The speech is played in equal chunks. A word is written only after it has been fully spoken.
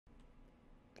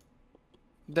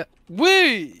That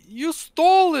wait, you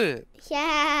stole it.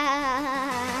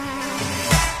 Yeah.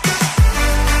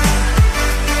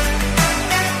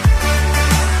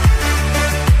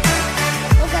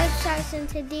 And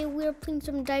today we're playing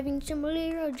some diving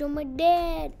simulator. I joined my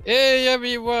dad. Hey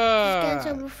everyone!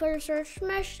 So before start,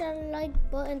 smash that like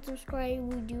button, subscribe.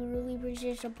 We do really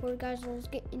appreciate support, guys. So let's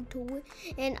get into it.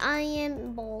 And I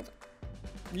am bald.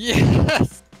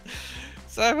 Yes!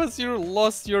 Simon, you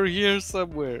lost your hair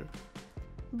somewhere.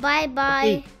 Bye bye.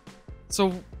 Okay.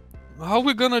 So how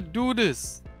we gonna do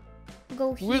this?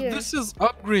 Go here. This is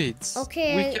upgrades.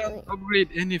 Okay. We can't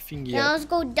upgrade anything yet. Now let's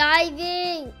go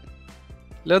diving.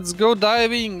 Let's go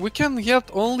diving. We can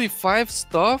get only 5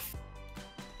 stuff.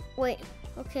 Wait.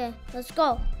 Okay. Let's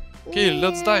go. Okay,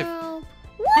 let's dive.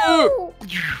 Woo!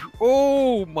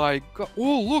 Oh my god.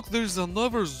 Oh, look, there's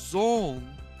another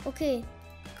zone. Okay.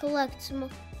 Collect some.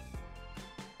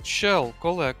 Shell,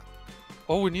 collect.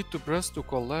 Oh, we need to press to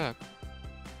collect.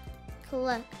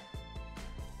 Collect.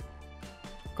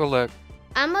 Collect.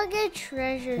 I'm gonna get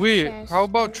treasure. Wait, chest. how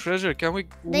about treasure? Can we?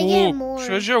 They get more.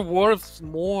 Treasure worth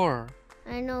more.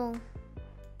 I know.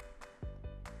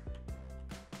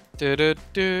 I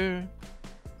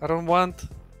don't want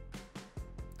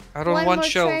One more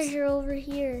shells. treasure over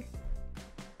here.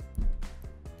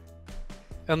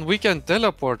 And we can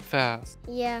teleport fast.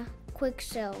 Yeah, quick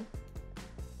sell.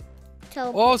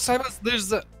 Teleport. Oh, Simon,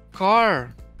 there's a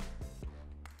car.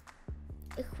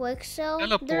 A quick sell.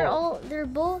 Teleport. They're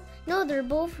both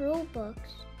Robux.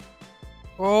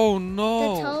 Oh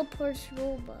no. The teleport's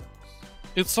Robux.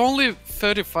 It's only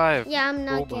 35. Yeah, I'm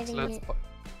not Robux. getting it.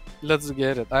 Let's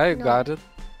get it. I No. got it.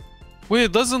 Wait,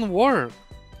 it doesn't work.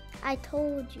 I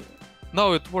told you.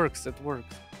 No, it works. It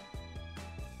works.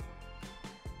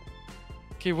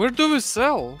 Okay, where do we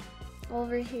sell?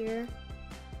 Over here.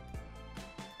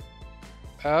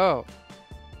 Oh.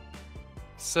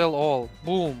 Sell all.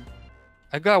 Boom.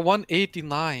 I got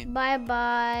 189. Bye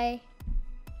bye.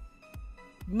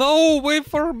 No, wait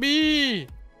for me.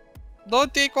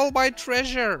 Don't take all my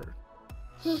treasure.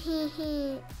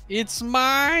 It's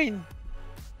mine.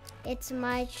 It's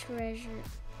my treasure.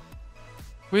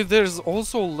 Wait, there's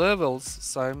also levels,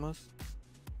 Simon.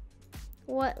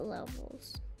 What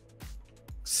levels?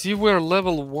 See, we're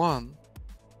level 1.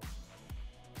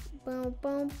 Boom,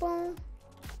 boom, boom.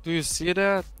 Do you see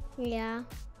that? Yeah.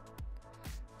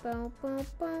 Boom, boom,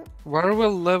 boom. Why are we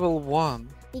level 1?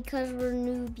 Because we're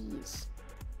newbies.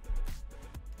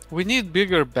 We need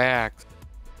bigger bags.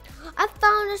 I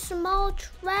found a small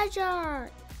treasure.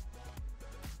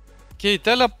 Okay,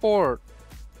 teleport.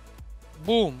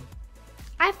 Boom.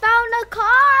 I found a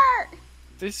car.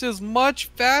 This is much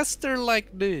faster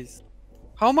like this.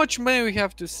 How much money we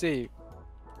have to save?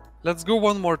 Let's go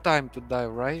one more time to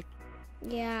dive, right?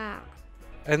 Yeah.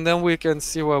 And then we can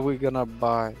see what we're gonna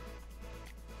buy.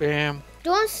 Bam.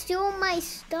 Don't steal my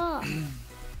stuff.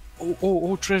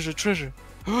 Oh, treasure, treasure.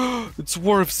 It's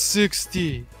worth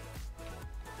 60.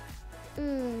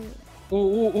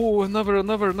 Oh, another.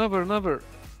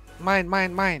 Mine.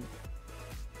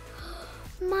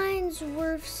 Mine's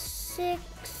worth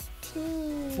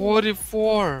 16.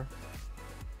 44.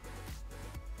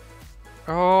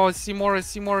 Oh, I see more.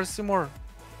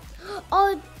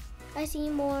 Oh, I see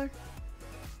more.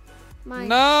 Mine.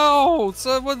 No,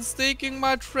 someone's taking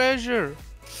my treasure.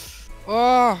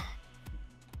 Oh.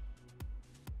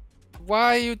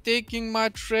 Why are you taking my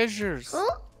treasures?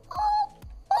 Oh,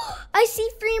 I see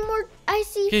 3 more. I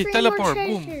see 3 teleport, more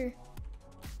boom. treasure.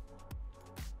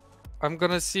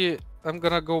 I'm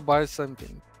gonna go buy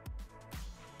something.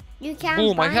 You can't.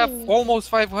 Boom, I have me. almost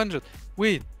 500.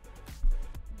 Wait.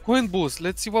 Coin boost.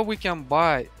 Let's see what we can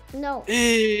buy. No.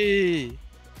 Hey.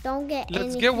 Don't get Let's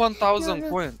anything. get 1,000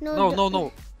 coins.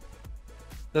 No.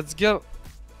 Let's get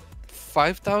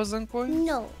 5,000 coins?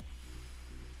 No.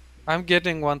 I'm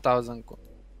getting 1,000 coins.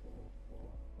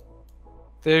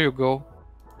 There you go.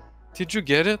 Did you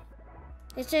get it?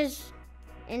 It says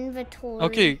inventory.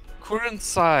 Okay, current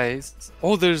size.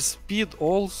 Oh, there's speed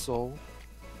also.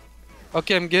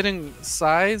 Okay, I'm getting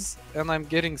size and I'm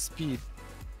getting speed.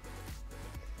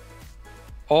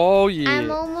 Oh yeah. I'm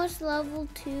almost level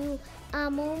 2.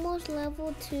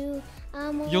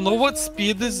 You know what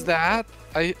speed is that?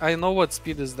 I know what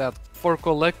speed is that for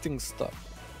collecting stuff.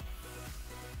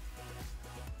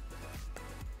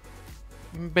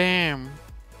 Bam.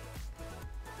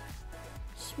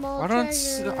 Small I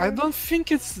treasure. don't think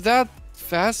it's that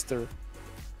faster.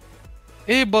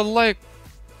 Hey, but like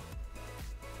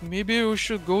maybe we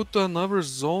should go to another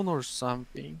zone or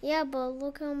something. Yeah, but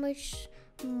look how much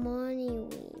money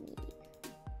we need.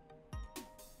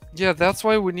 Yeah, that's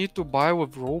why we need to buy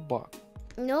with Robux.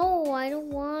 No, I don't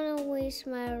want to waste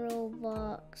my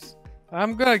Robux.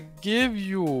 I'm gonna give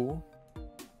you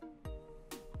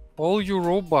all your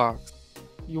Robux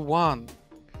you want.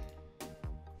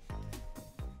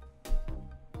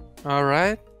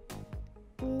 Alright?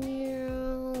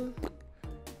 No.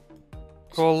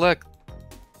 Collect.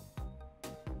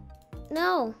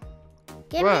 No.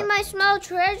 Give What? me my small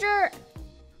treasure.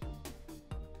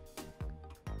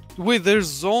 Wait, there's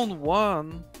zone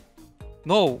 1.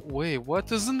 No, wait,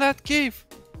 what? Isn't that cave?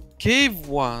 Cave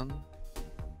 1.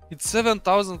 It's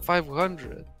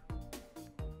 7,500.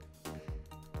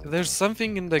 There's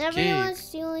something in the Everyone's cave.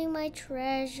 stealing my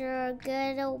treasure.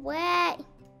 Get away.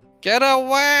 Get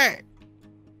away!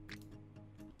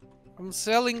 I'm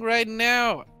selling right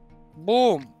now.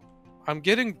 Boom. I'm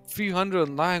getting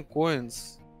 309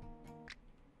 coins.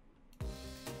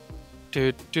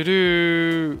 Do do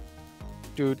do.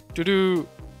 Do do do.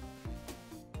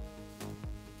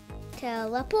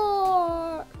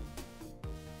 Teleport.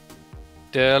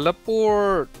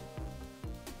 Teleport.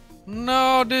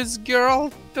 No, this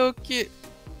girl took it.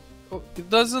 Oh, it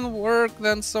doesn't work,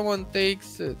 then someone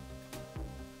takes it.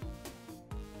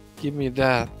 Give me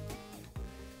that.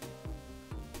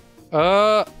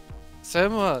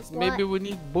 Samus, maybe we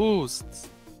need boosts.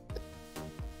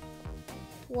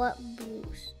 What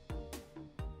boost?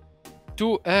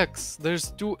 2x.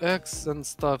 There's 2x and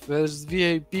stuff. There's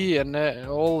VIP and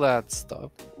all that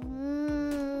stuff.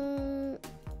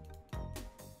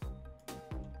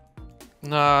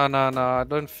 Nah, I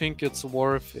don't think it's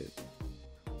worth it.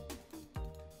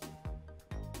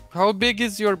 How big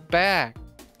is your bag?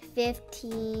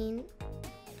 15.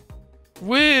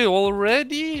 Wait,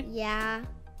 already? Yeah.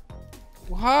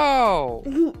 Wow.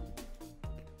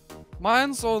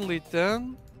 Mine's only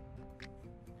 10.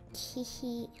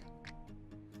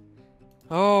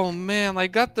 Oh man, I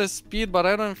got the speed, but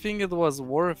I don't think it was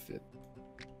worth it.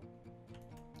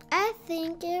 I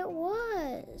think it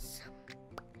was.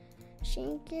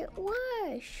 Think it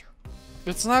was.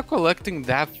 It's not collecting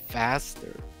that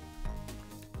faster.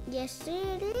 Yes,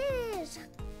 it is.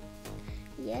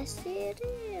 Yes, it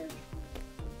is.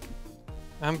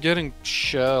 I'm getting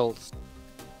shells.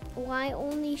 Why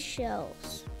only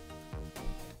shells?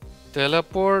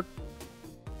 Teleport.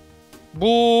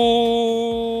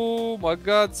 Boom! I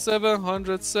got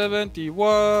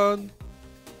 771.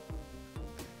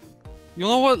 You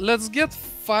know what? Let's get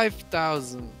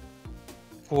 5,000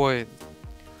 coins.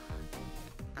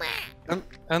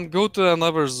 And go to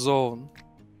another zone.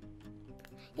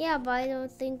 Yeah, but I don't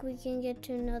think we can get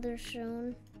to another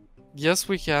zone. Yes,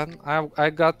 we can. I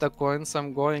got the coins.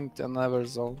 I'm going to another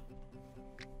zone.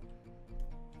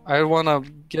 I wanna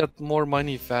get more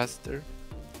money faster.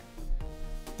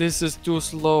 This is too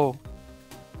slow.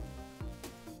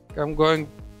 I'm going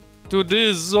to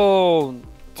this zone.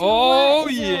 To Oh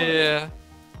what zone? yeah.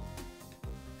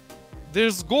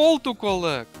 There's gold to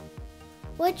collect.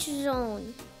 Which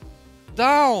zone?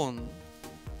 Down.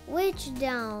 Which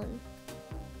down?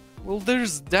 Well,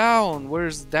 there's down.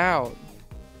 Where's down?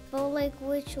 But like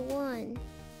which one?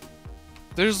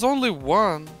 There's only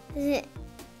one.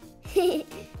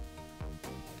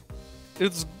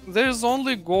 There's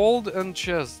only gold and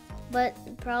chest. But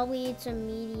probably it's a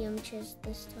medium chest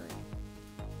this time.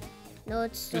 No,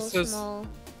 it's so This is- small.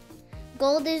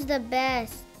 Gold is the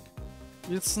best.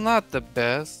 It's not the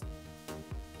best.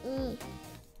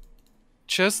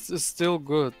 Chest is still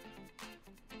good.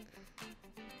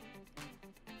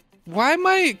 Why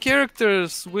my character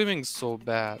is swimming so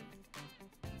bad?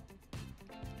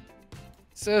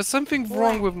 There's something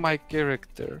wrong with my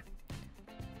character.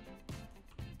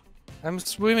 I'm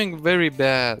swimming very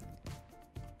bad.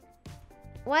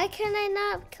 Why can I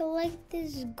not collect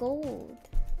this gold?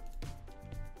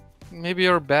 Maybe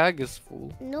your bag is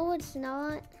full. No, it's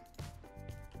not.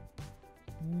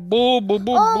 Boo, boo,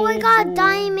 boo, Oh boo, my god, boo.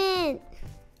 diamond!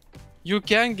 You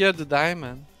can get the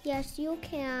diamond. Yes, you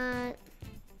can.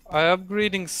 I'm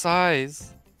upgrading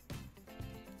size.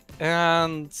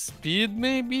 And speed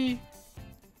maybe?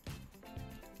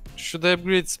 Should I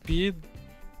upgrade speed?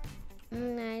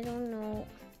 I don't know.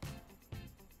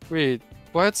 Wait,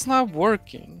 why it's not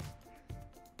working?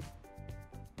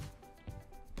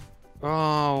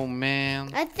 Oh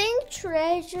man. I think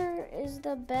treasure is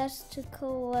the best to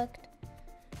collect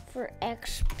for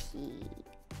XP.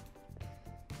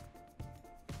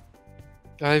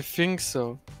 I think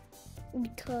so.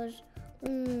 Because,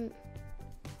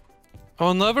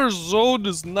 Another zone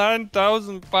is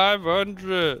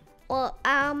 9,500. well,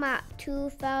 I'm at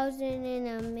 2,000 in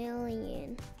a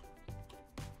million.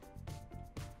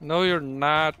 No, you're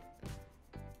not.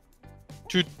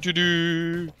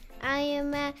 Do. I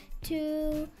am at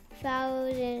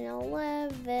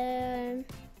 2011.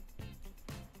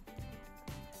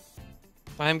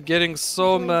 I'm getting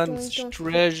so Doink, much doink, doink.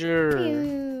 treasure.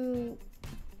 Pew.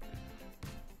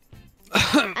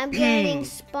 I'm getting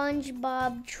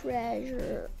SpongeBob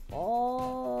treasure.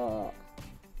 Oh.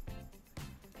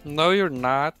 No, you're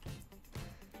not.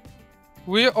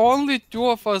 We're only two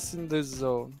of us in this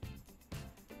zone.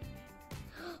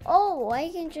 Oh, I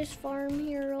can just farm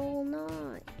here all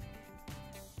night.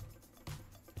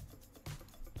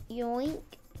 Yoink.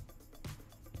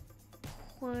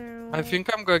 Wow. I think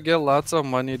I'm gonna get lots of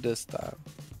money this time.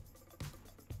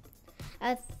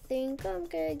 I think I'm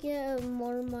gonna get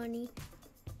more money.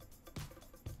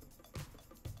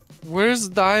 Where's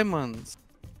diamonds?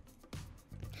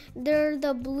 They're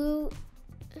the blue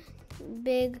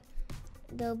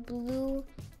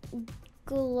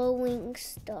glowing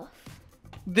stuff.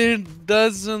 That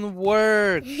doesn't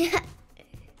work.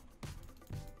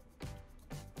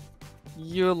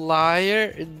 You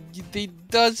liar. It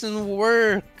doesn't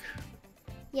work.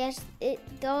 Yes, it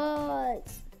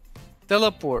does.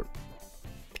 Teleport.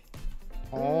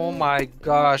 Oh my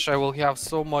gosh, I will have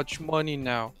so much money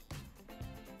now.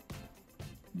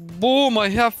 Boom, I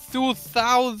have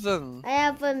 2,000. I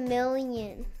have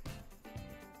 1,000,000.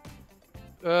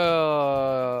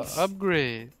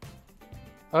 Upgrade.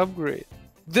 Upgrade.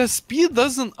 The speed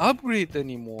doesn't upgrade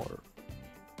anymore.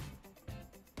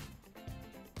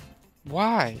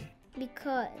 Why?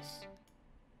 Because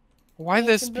Why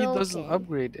the it's speed doesn't broken.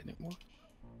 upgrade anymore?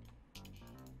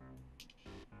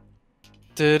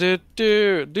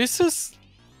 Du-du-du. This is...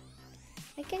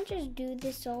 I can just do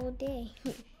this all day.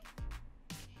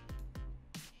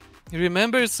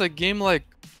 Remember, it's a game like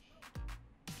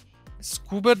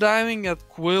scuba diving at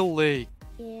Quill Lake.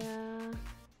 Yeah.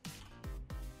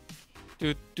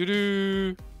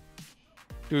 Do-do-do.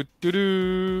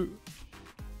 Do-do-do.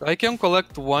 I can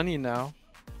collect 20 now.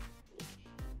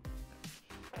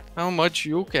 How much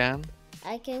you can?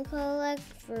 I can collect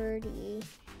 30.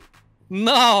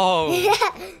 No!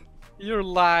 You're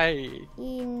lying.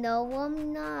 You know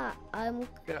I'm not.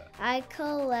 Yeah. I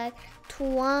collect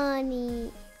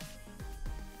 20.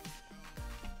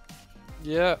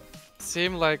 Yeah,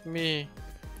 same like me.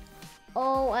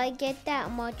 Oh, I get that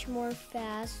much more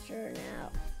faster now.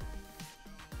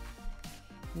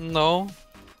 No.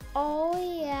 Oh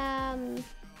yeah.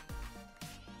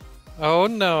 Oh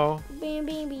no. Beep,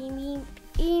 beep, beep, beep.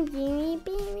 Beep, beep, beep,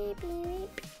 beep,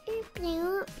 beep, beep,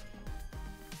 beep.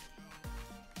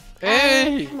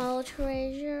 Hey! Small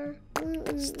treasure.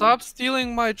 Stop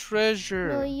stealing my No,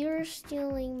 treasure. you're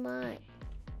stealing mine.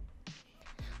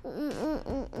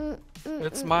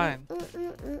 It's mine.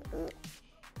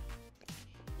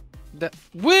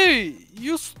 Wait!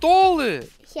 You stole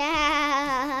it! Yeah.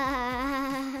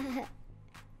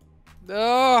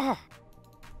 Ugh.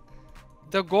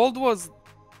 The gold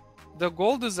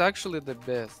is actually the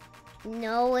best.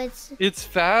 No, it's It's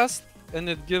fast and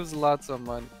it gives lots of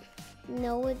money.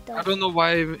 no, it I doesn't. don't know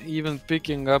why I'm even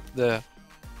picking up the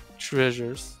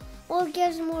treasures. Well, it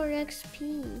gives more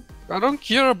XP. I don't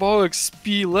care about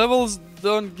XP. Levels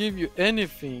don't give you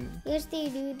anything. Yes, they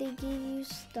do. They give you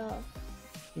stuff.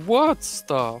 What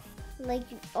stuff? Like,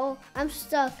 oh, I'm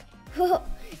stuck.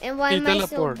 And why Hey, am I so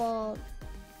teleport. bald?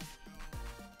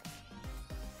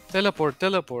 Teleport,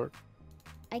 teleport.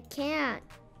 I can't.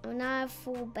 I'm not at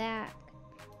full back.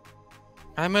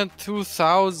 I'm at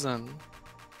 2,000.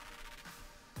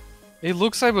 It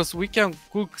looks like we can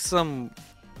cook something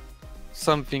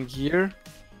here.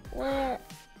 Where?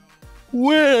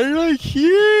 Where? Right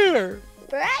here.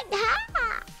 Right now.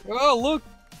 Oh, look.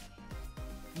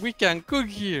 We can cook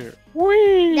here.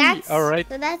 Whee! Alright.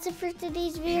 So that's it for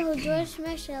today's video. Enjoy,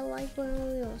 smash that like button.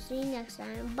 We will see you next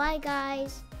time. Bye,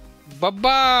 guys.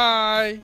 Bye-bye.